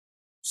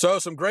So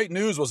some great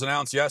news was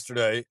announced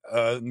yesterday.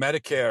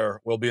 Medicare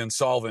will be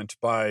insolvent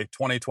by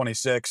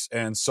 2026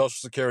 and Social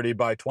Security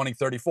by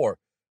 2034.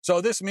 So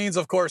this means,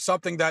 of course,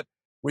 something that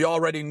we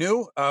already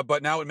knew,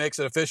 but now it makes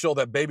it official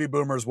that baby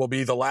boomers will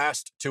be the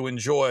last to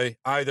enjoy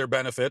either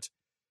benefit.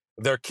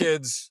 Their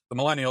kids, the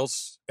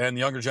millennials, and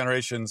the younger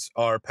generations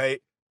are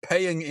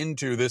paying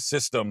into this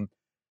system,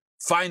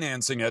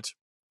 financing it,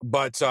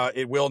 but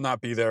it will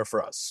not be there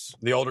for us.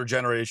 The older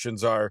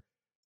generations are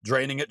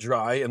draining it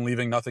dry and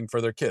leaving nothing for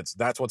their kids.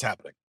 That's what's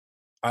happening.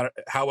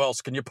 How else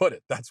can you put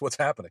it? That's what's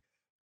happening.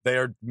 They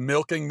are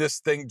milking this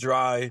thing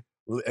dry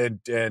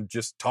and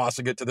just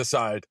tossing it to the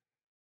side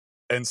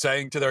and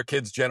saying to their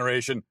kids'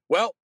 generation,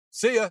 well,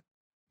 see ya.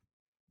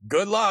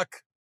 Good luck.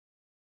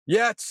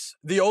 Yet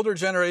the older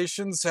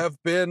generations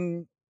have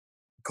been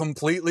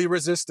completely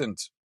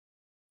resistant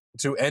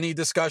to any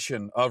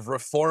discussion of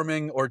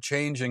reforming or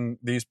changing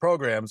these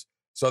programs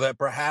so that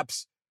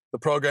perhaps the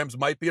programs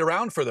might be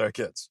around for their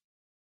kids.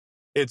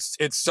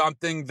 It's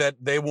something that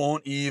they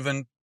won't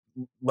even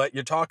let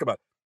you talk about.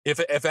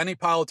 If any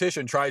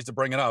politician tries to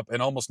bring it up,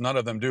 and almost none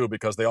of them do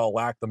because they all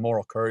lack the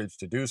moral courage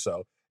to do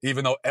so,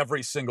 even though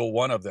every single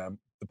one of them,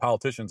 the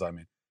politicians, I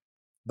mean,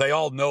 they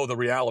all know the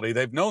reality.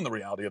 They've known the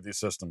reality of these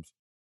systems.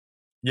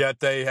 Yet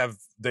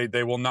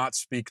they will not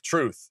speak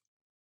truth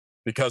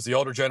because the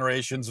older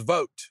generations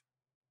vote.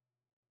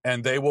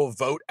 And they will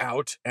vote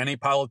out any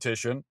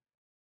politician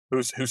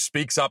who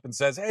speaks up and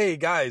says, hey,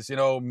 guys,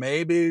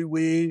 maybe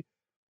we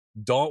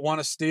don't want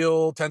to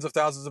steal tens of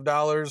thousands of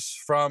dollars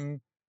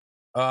from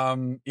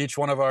each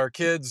one of our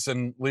kids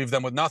and leave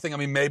them with nothing. I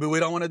mean, maybe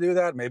we don't want to do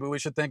that. Maybe we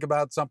should think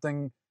about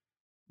something,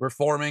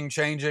 reforming,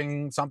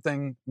 changing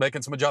something,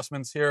 making some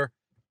adjustments here.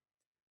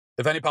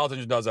 If any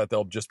politician does that,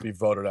 they'll just be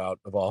voted out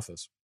of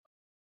office.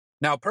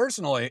 Now,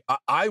 personally,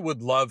 I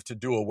would love to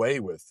do away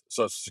with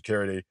Social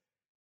Security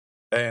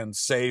and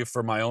save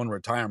for my own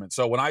retirement.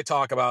 So when I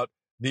talk about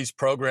these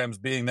programs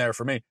being there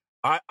for me,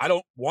 I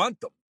don't want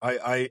them.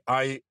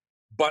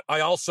 But I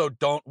also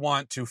don't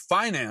want to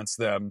finance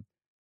them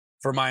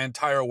for my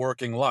entire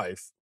working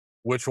life,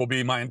 which will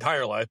be my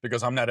entire life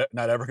because I'm not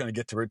ever going to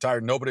get to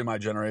retire. Nobody in my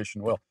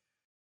generation will.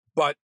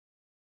 But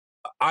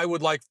I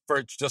would like for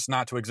it just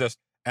not to exist,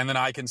 and then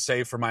I can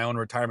save for my own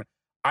retirement.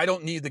 I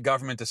don't need the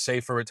government to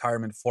save for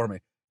retirement for me.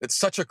 It's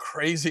such a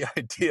crazy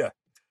idea,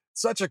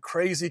 such a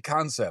crazy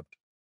concept.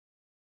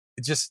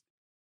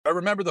 I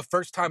remember the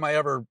first time I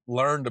ever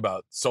learned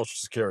about Social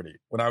Security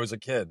when I was a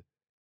kid.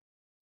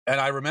 And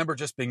I remember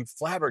just being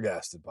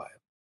flabbergasted by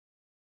it.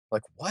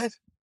 Like, what?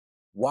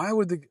 Why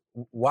would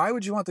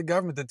you want the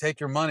government to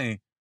take your money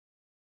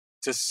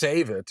to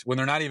save it when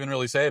they're not even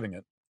really saving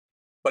it?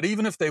 But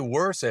even if they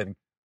were saving,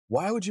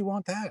 why would you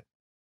want that?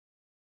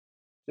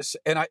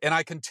 And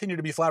I continue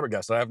to be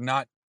flabbergasted.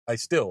 I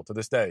still to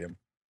this day am.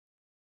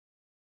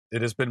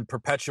 It has been a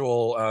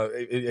perpetual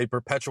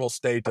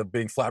state of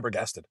being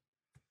flabbergasted.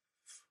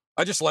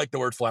 I just like the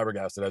word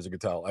flabbergasted, as you can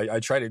tell. I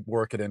try to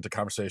work it into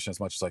conversation as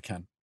much as I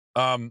can.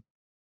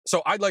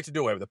 So I'd like to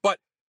do away with it. But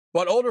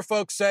older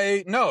folks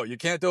say, no, you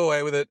can't do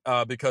away with it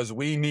because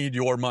we need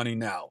your money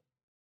now.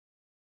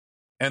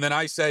 And then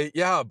I say,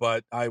 yeah,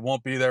 but I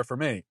won't be there for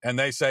me. And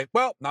they say,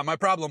 well, not my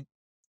problem.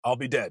 I'll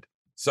be dead.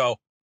 So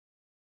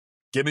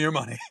give me your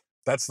money.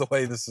 That's the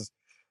way this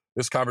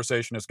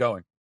conversation is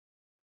going.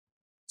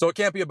 So it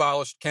can't be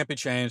abolished, can't be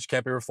changed,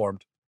 can't be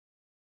reformed.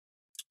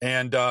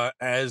 And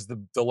as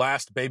the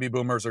last baby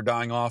boomers are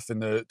dying off in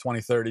the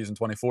 2030s and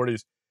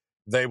 2040s,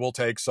 they will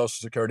take Social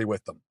Security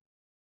with them.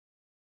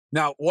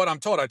 Now, what I'm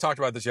told, I talked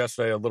about this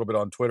yesterday a little bit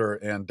on Twitter,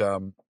 and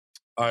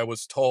I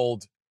was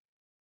told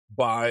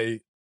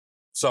by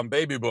some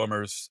baby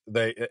boomers,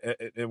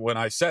 when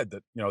I said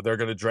that, they're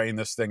going to drain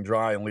this thing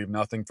dry and leave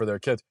nothing for their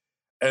kids.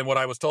 And what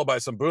I was told by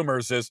some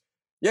boomers is,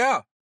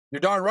 yeah, you're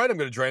darn right I'm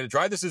going to drain it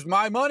dry. This is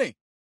my money.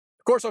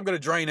 Of course I'm going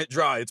to drain it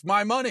dry. It's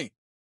my money.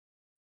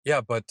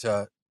 Yeah, but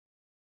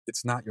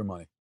it's not your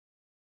money.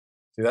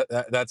 See,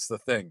 that's the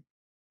thing.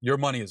 Your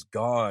money is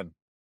gone.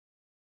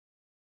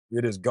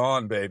 It is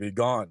gone, baby,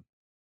 gone.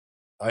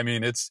 I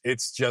mean, it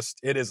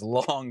is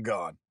long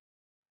gone.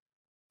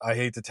 I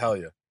hate to tell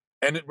you.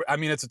 And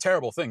it's a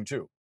terrible thing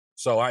too.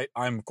 So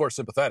I'm of course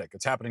sympathetic.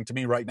 It's happening to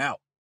me right now.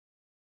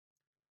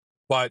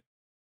 But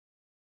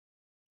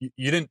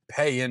you didn't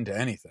pay into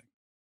anything.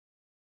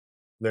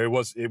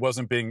 It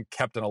wasn't being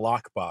kept in a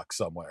lockbox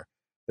somewhere.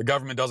 The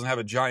government doesn't have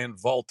a giant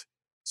vault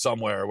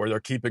somewhere where they're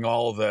keeping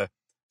all of the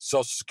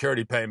Social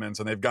Security payments,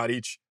 and they've got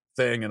each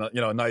thing in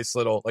a nice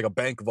little, like a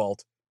bank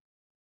vault.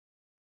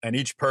 And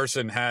each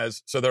person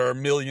so there are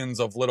millions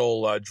of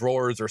little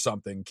drawers or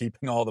something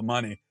keeping all the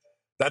money.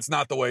 That's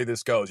not the way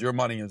this goes. Your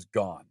money is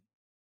gone.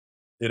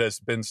 It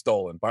has been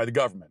stolen by the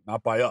government,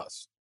 not by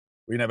us.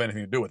 We didn't have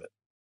anything to do with it.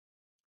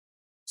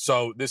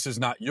 So this is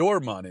not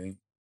your money.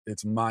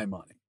 It's my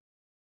money.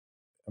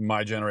 And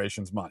my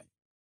generation's money.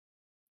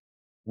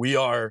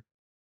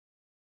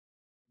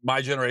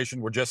 My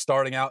generation, we're just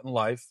starting out in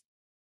life.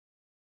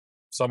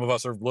 Some of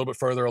us are a little bit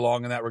further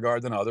along in that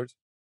regard than others.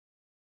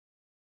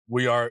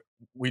 We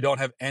don't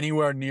have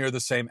anywhere near the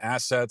same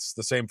assets,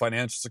 the same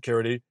financial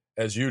security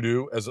as you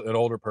do as an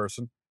older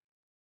person.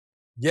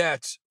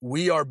 Yet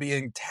we are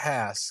being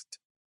tasked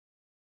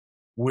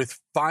with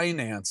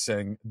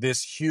financing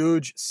this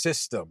huge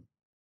system,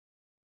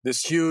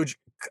 this huge,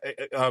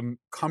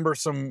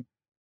 cumbersome,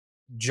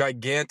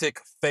 gigantic,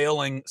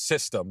 failing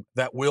system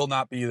that will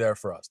not be there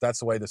for us. That's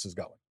the way this is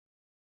going.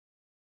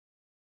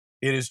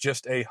 It is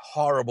just a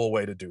horrible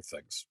way to do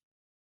things.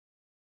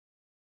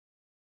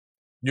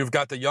 You've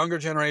got the younger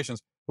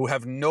generations who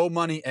have no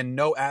money and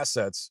no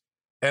assets.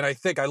 And I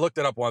think I looked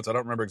it up once. I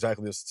don't remember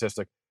exactly the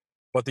statistic,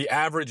 but the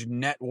average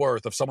net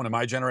worth of someone in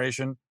my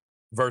generation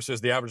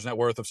versus the average net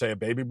worth of, say, a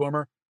baby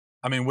boomer.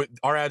 I mean,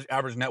 our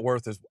average net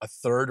worth is a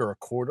third or a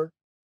quarter.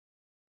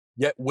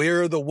 Yet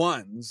we're the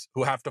ones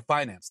who have to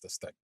finance this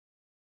thing.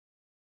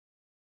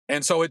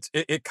 And so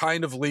it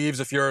kind of leaves,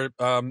 if you're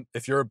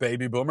a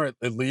baby boomer,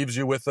 it leaves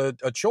you with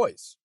a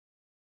choice.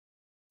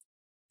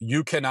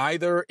 You can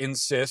either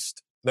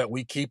insist that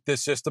we keep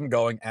this system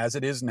going as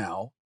it is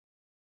now,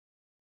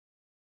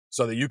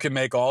 so that you can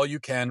make all you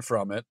can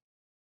from it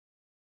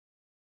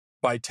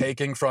by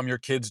taking from your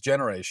kids'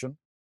 generation,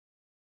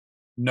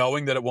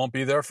 knowing that it won't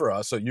be there for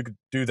us. So you could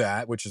do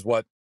that, which is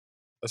what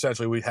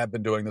essentially we have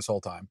been doing this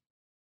whole time.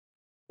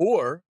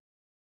 Or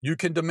you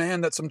can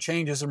demand that some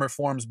changes and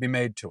reforms be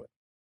made to it.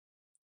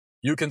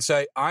 You can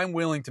say, I'm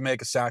willing to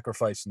make a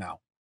sacrifice now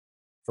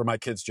for my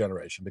kids'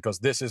 generation because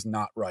this is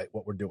not right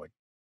what we're doing.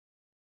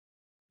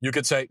 You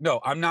could say,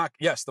 no, I'm not.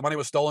 Yes, the money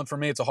was stolen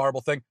from me. It's a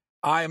horrible thing.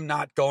 I am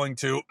not going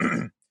to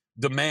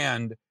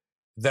demand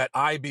that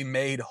I be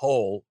made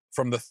whole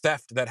from the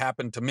theft that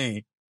happened to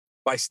me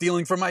by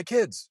stealing from my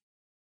kids.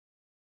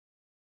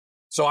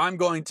 So I'm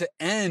going to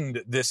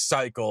end this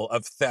cycle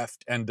of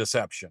theft and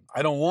deception.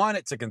 I don't want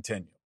it to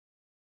continue.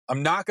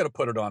 I'm not going to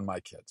put it on my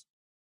kids.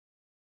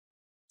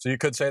 So you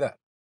could say that.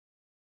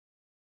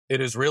 It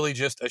is really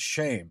just a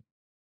shame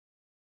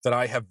that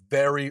I have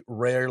very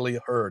rarely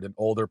heard an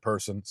older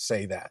person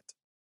say that.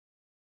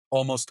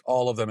 Almost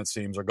all of them, it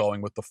seems, are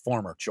going with the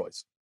former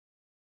choice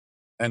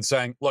and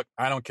saying, look,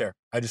 I don't care.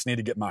 I just need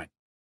to get mine.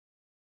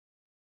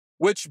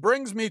 Which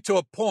brings me to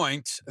a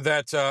point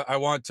that I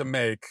want to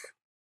make.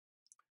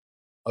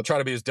 I'll try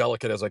to be as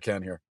delicate as I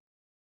can here.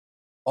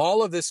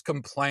 All of this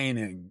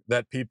complaining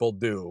that people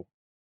do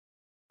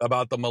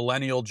about the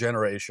millennial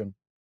generation,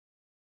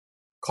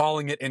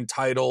 calling it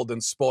entitled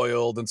and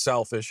spoiled and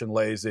selfish and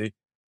lazy,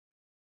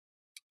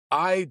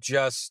 I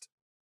just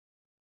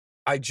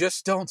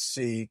don't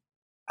see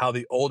how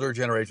the older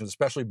generations,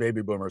 especially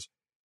baby boomers,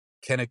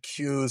 can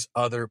accuse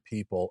other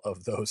people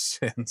of those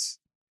sins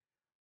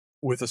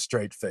with a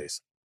straight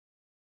face.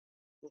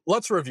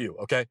 Let's review,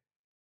 okay?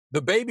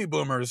 The baby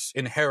boomers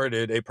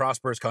inherited a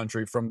prosperous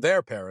country from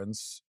their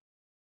parents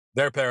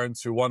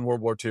who won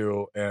World War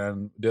II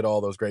and did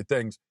all those great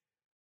things.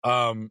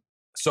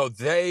 So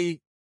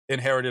they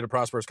inherited a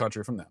prosperous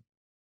country from them.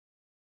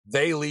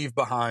 They leave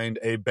behind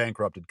a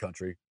bankrupted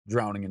country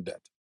drowning in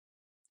debt.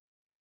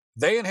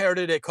 They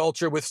inherited a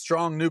culture with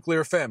strong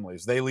nuclear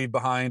families. They leave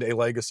behind a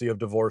legacy of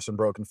divorce and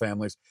broken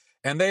families.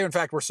 And they, in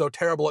fact, were so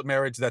terrible at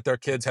marriage that their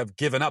kids have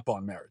given up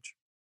on marriage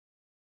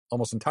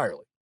almost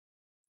entirely.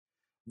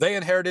 They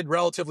inherited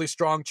relatively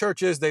strong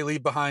churches. They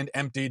leave behind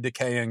empty,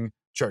 decaying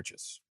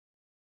churches.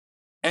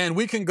 And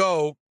we can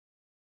go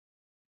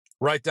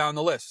right down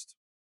the list,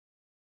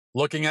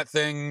 looking at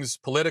things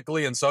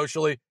politically and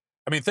socially.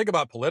 I mean, think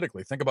about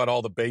politically. Think about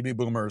all the baby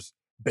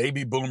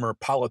boomer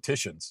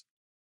politicians.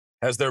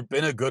 Has there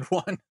been a good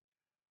one?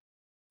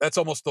 That's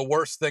almost the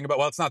worst thing about,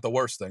 well, it's not the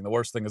worst thing. The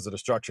worst thing is the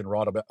destruction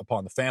wrought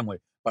upon the family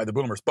by the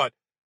boomers. But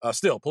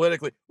still,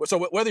 politically,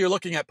 so whether you're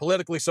looking at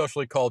politically,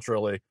 socially,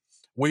 culturally,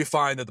 we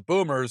find that the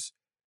boomers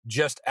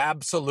just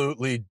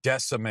absolutely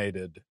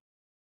decimated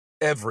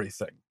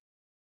everything.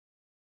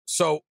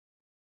 So,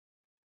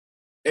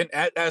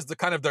 as the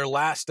kind of their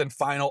last and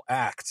final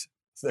act,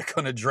 they're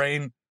going to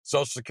drain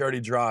Social Security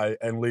dry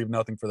and leave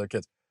nothing for their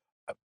kids.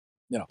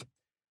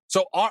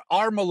 So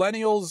are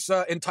millennials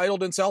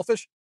entitled and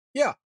selfish?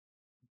 Yeah,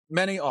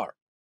 many are.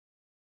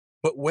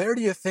 But where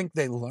do you think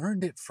they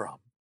learned it from?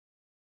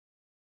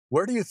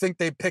 Where do you think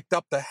they picked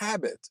up the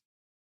habit?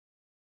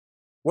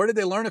 Where did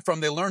they learn it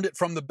from? They learned it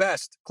from the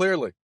best,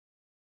 clearly.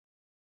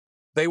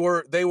 They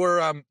were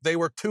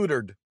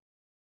tutored.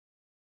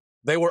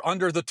 They were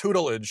under the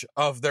tutelage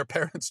of their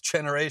parents'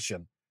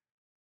 generation.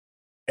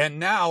 And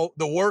now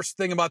the worst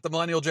thing about the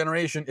millennial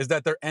generation is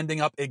that they're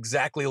ending up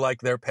exactly like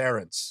their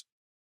parents.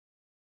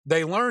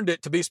 They learned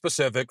it, to be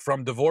specific,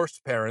 from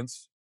divorced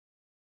parents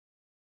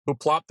who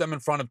plopped them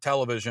in front of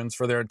televisions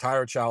for their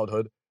entire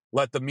childhood,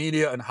 let the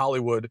media and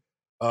Hollywood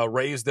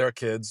raise their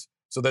kids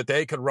so that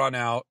they could run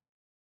out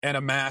and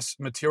amass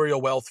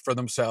material wealth for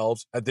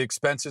themselves at the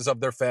expenses of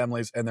their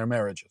families and their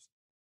marriages.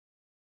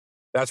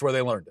 That's where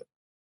they learned it.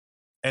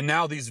 And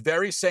now these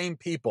very same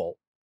people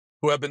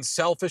who have been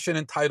selfish and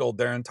entitled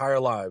their entire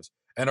lives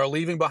and are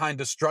leaving behind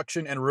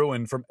destruction and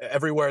ruin from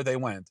everywhere they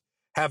went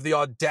have the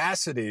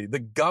audacity, the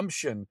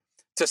gumption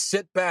to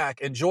sit back,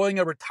 enjoying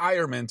a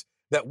retirement,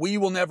 that we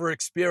will never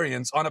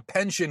experience, on a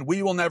pension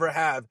we will never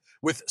have,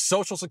 with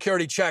Social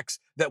Security checks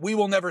that we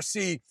will never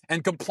see,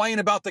 and complain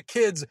about the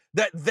kids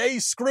that they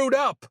screwed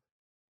up.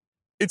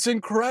 It's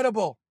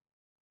incredible.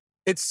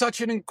 It's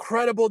such an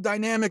incredible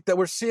dynamic that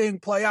we're seeing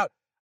play out.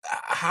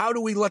 How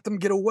do we let them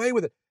get away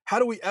with it? How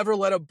do we ever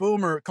let a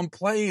boomer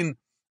complain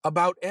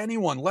about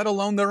anyone, let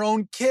alone their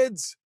own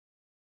kids,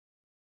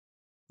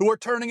 who are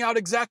turning out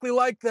exactly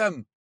like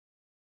them?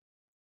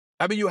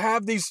 I mean, you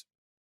have these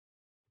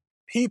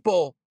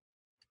people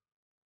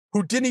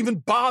who didn't even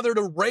bother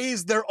to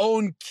raise their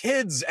own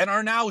kids and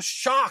are now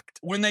shocked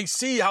when they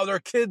see how their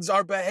kids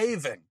are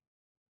behaving.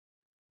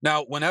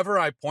 Now, whenever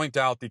I point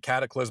out the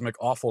cataclysmic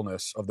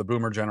awfulness of the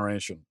boomer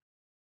generation,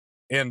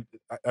 and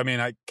I mean,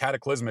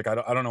 cataclysmic, I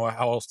don't know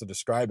how else to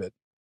describe it,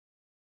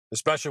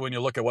 especially when you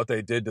look at what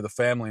they did to the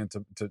family and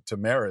to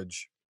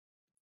marriage.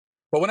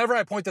 But whenever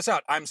I point this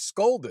out, I'm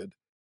scolded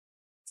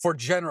for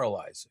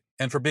generalizing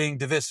and for being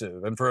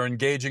divisive and for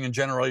engaging in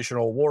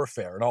generational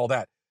warfare and all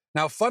that.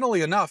 Now,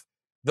 funnily enough,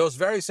 those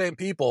very same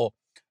people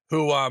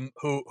who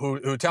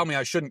tell me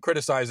I shouldn't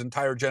criticize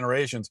entire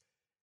generations,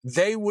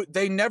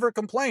 they never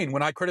complain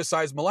when I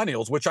criticize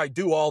millennials, which I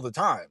do all the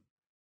time.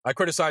 I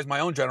criticize my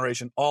own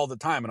generation all the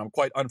time, and I'm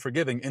quite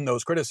unforgiving in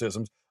those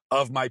criticisms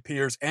of my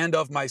peers and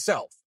of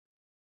myself.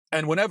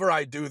 And whenever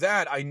I do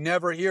that, I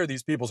never hear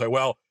these people say,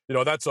 well,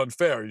 that's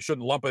unfair. You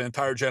shouldn't lump an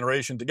entire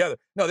generation together.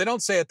 No, they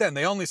don't say it then.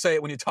 They only say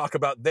it when you talk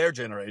about their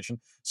generation.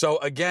 So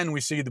again,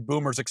 we see the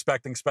boomers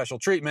expecting special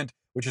treatment,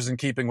 which is in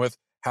keeping with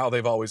how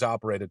they've always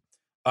operated.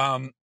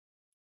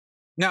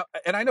 Now,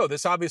 and I know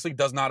this obviously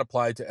does not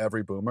apply to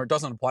every boomer. It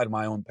doesn't apply to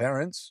my own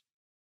parents.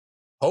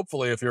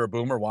 Hopefully, if you're a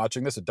boomer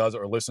watching this,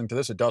 or listening to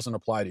this, it doesn't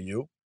apply to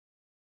you.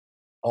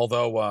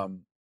 Although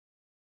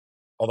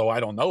I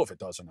don't know if it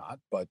does or not,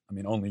 but I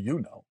mean, only you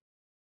know.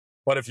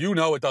 But if you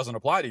know it doesn't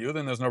apply to you,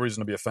 then there's no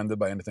reason to be offended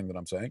by anything that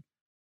I'm saying.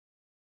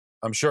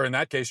 I'm sure in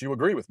that case you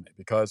agree with me,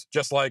 because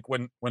just like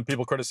when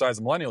people criticize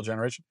the millennial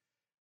generation,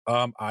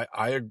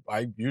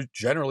 you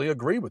generally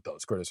agree with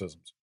those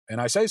criticisms,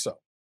 and I say so.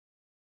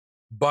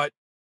 But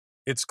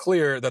it's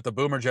clear that the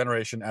boomer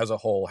generation as a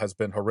whole has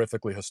been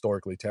horrifically,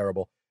 historically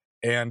terrible.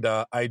 And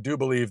I do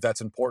believe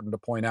that's important to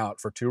point out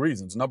for two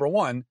reasons. Number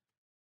one,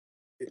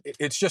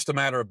 it's just a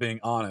matter of being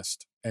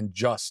honest and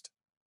just.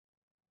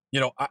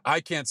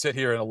 I can't sit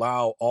here and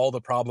allow all the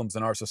problems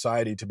in our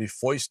society to be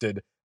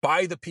foisted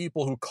by the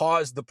people who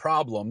caused the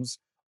problems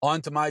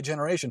onto my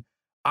generation.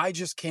 I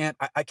just can't.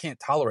 I can't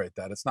tolerate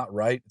that. It's not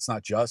right. It's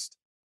not just.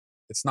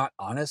 It's not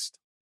honest.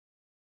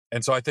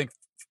 And so I think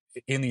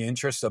in the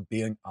interest of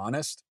being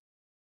honest,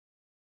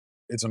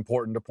 it's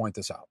important to point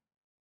this out.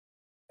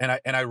 And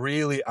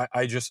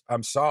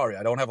I'm sorry.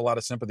 I don't have a lot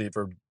of sympathy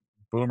for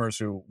boomers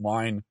who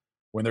whine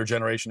when their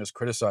generation is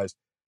criticized.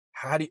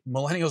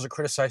 Millennials are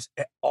criticized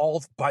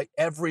by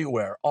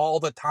everywhere, all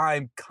the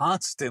time,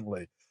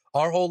 constantly,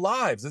 our whole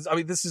lives.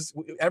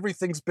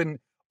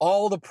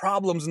 All the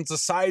problems in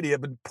society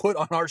have been put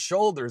on our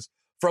shoulders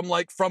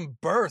from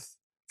birth,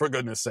 for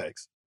goodness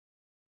sakes.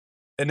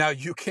 And now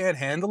you can't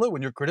handle it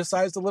when you're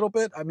criticized a little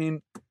bit? I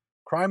mean,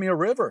 cry me a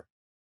river.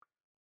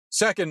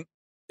 Second,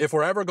 if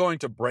we're ever going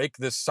to break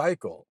this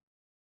cycle,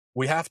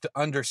 we have to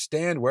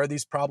understand where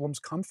these problems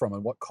come from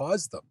and what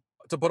caused them.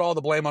 To put all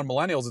the blame on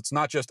millennials, it's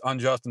not just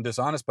unjust and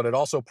dishonest, but it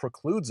also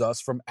precludes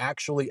us from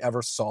actually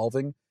ever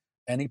solving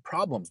any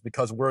problems,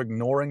 because we're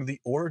ignoring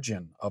the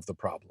origin of the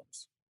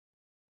problems.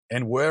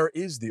 And where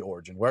is the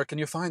origin? Where can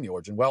you find the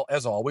origin? Well,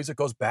 as always, it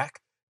goes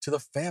back to the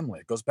family.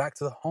 It goes back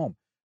to the home.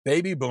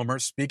 Baby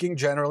boomers, speaking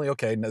generally,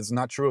 okay, and it's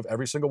not true of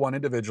every single one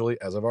individually,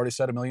 as I've already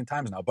said a million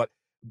times now, but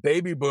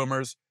baby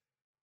boomers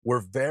were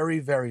very,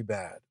 very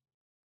bad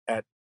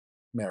at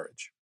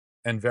marriage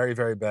and very,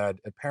 very bad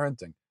at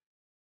parenting.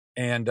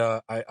 And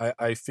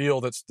I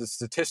feel that the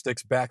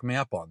statistics back me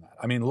up on that.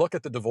 I mean, look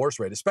at the divorce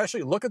rate,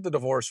 especially look at the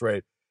divorce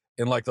rate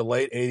in like the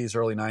late 80s,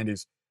 early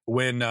 90s,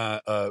 when,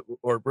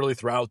 or really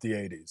throughout the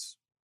 80s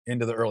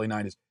into the early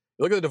 90s.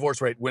 Look at the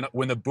divorce rate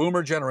when the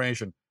boomer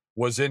generation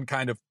was in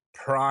kind of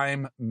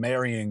prime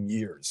marrying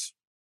years.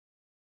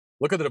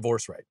 Look at the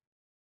divorce rate.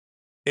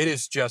 It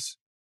is just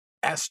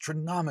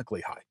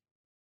astronomically high.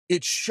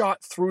 It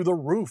shot through the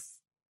roof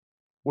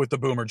with the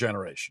boomer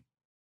generation.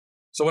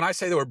 So when I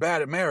say they were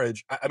bad at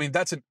marriage, I mean,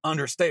 that's an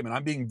understatement.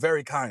 I'm being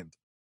very kind,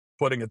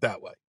 putting it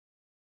that way.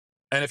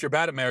 And if you're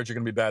bad at marriage, you're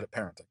going to be bad at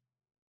parenting.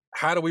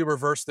 How do we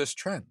reverse this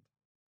trend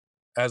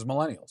as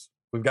millennials?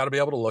 We've got to be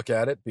able to look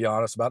at it, be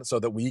honest about it, so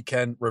that we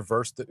can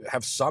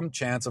have some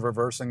chance of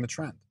reversing the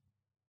trend.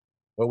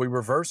 Well, we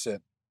reverse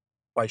it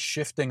by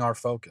shifting our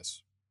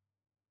focus,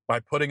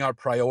 by putting our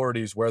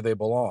priorities where they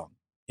belong,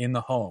 in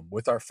the home,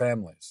 with our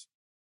families.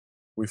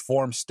 We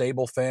form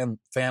stable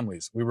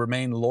families. We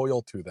remain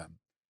loyal to them.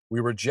 We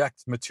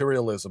reject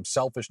materialism,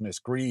 selfishness,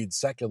 greed,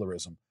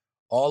 secularism,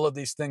 all of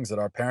these things that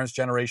our parents'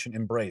 generation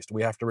embraced.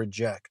 We have to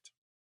reject.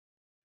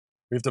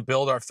 We have to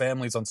build our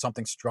families on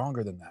something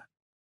stronger than that.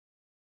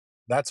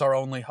 That's our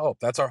only hope.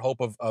 That's our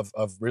hope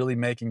of really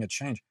making a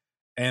change.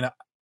 And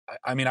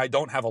I mean, I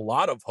don't have a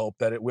lot of hope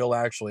that it will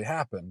actually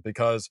happen,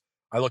 because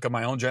I look at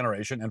my own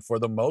generation, and for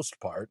the most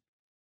part,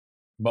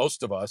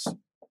 most of us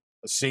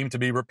seem to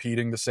be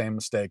repeating the same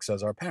mistakes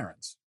as our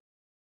parents.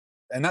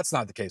 And that's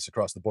not the case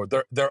across the board.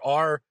 There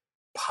are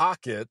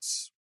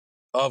pockets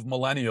of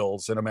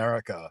millennials in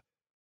America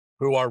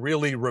who are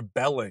really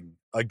rebelling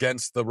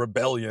against the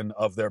rebellion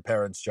of their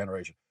parents'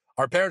 generation.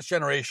 Our parents'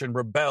 generation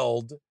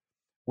rebelled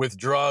with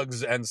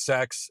drugs and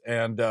sex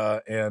and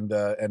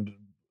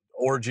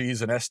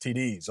orgies and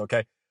STDs.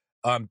 Okay,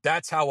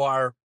 that's how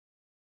our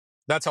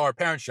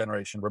parents'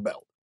 generation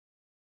rebelled.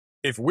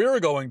 If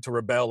we're going to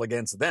rebel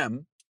against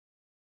them,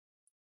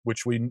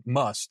 which we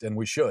must and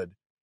we should,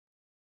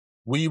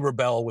 we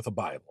rebel with a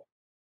Bible,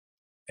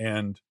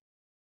 and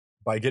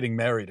by getting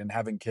married and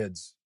having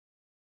kids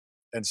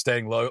and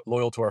staying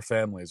loyal to our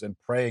families and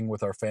praying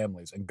with our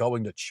families and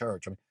going to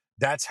church. I mean,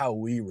 that's how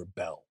we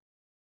rebel.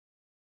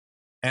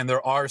 And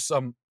there are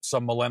some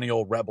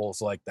millennial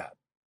rebels like that.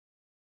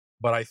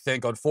 But I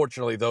think,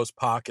 unfortunately, those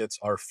pockets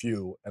are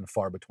few and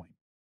far between.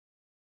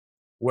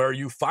 Where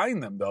you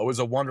find them, though, is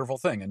a wonderful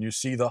thing. And you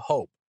see the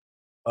hope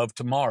of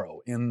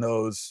tomorrow in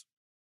those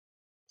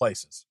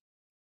places.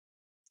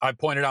 I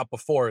pointed out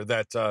before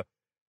that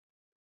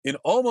in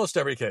almost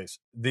every case,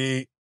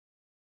 the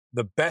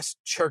best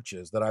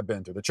churches that I've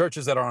been to, the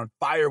churches that are on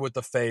fire with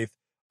the faith,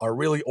 are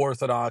really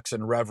orthodox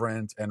and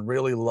reverent and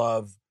really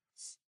love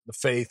the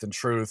faith and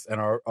truth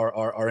and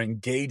are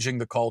engaging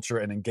the culture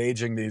and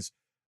engaging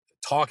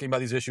talking about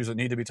these issues that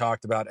need to be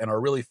talked about and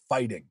are really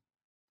fighting.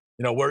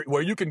 You know,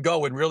 where you can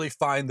go and really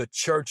find the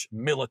church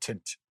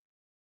militant,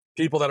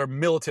 people that are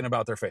militant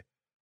about their faith.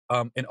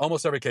 In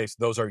almost every case,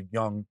 those are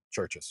young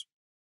churches.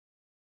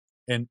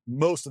 And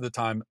most of the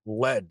time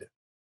led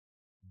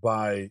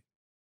by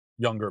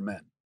younger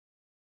men.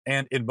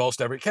 And in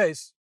most every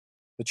case,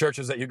 the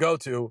churches that you go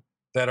to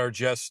that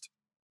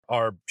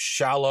are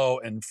shallow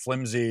and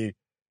flimsy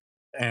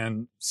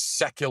and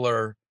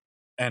secular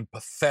and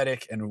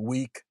pathetic and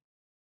weak,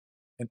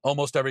 in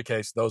almost every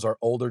case, those are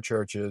older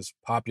churches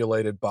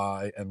populated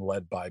by and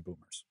led by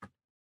boomers.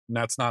 And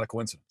that's not a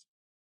coincidence.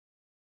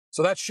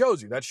 So that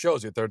shows you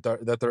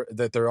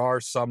that there are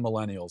some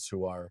millennials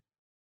who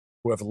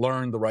have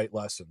learned the right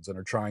lessons and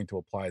are trying to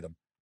apply them.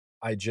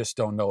 I just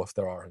don't know if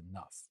there are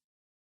enough.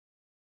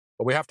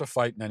 But we have to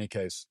fight in any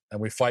case, and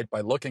we fight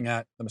by looking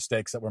at the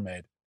mistakes that were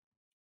made,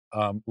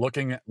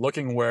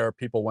 looking where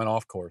people went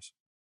off course,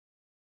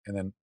 and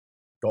then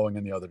going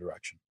in the other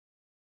direction.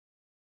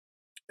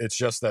 It's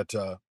just that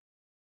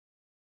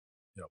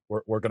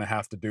we're going to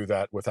have to do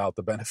that without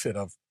the benefit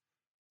of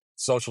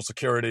Social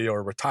Security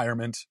or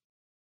retirement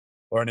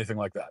or anything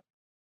like that.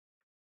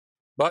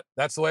 But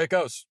that's the way it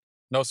goes.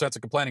 No sense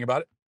of complaining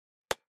about it.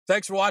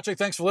 Thanks for watching.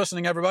 Thanks for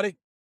listening, everybody.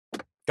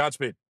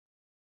 Godspeed.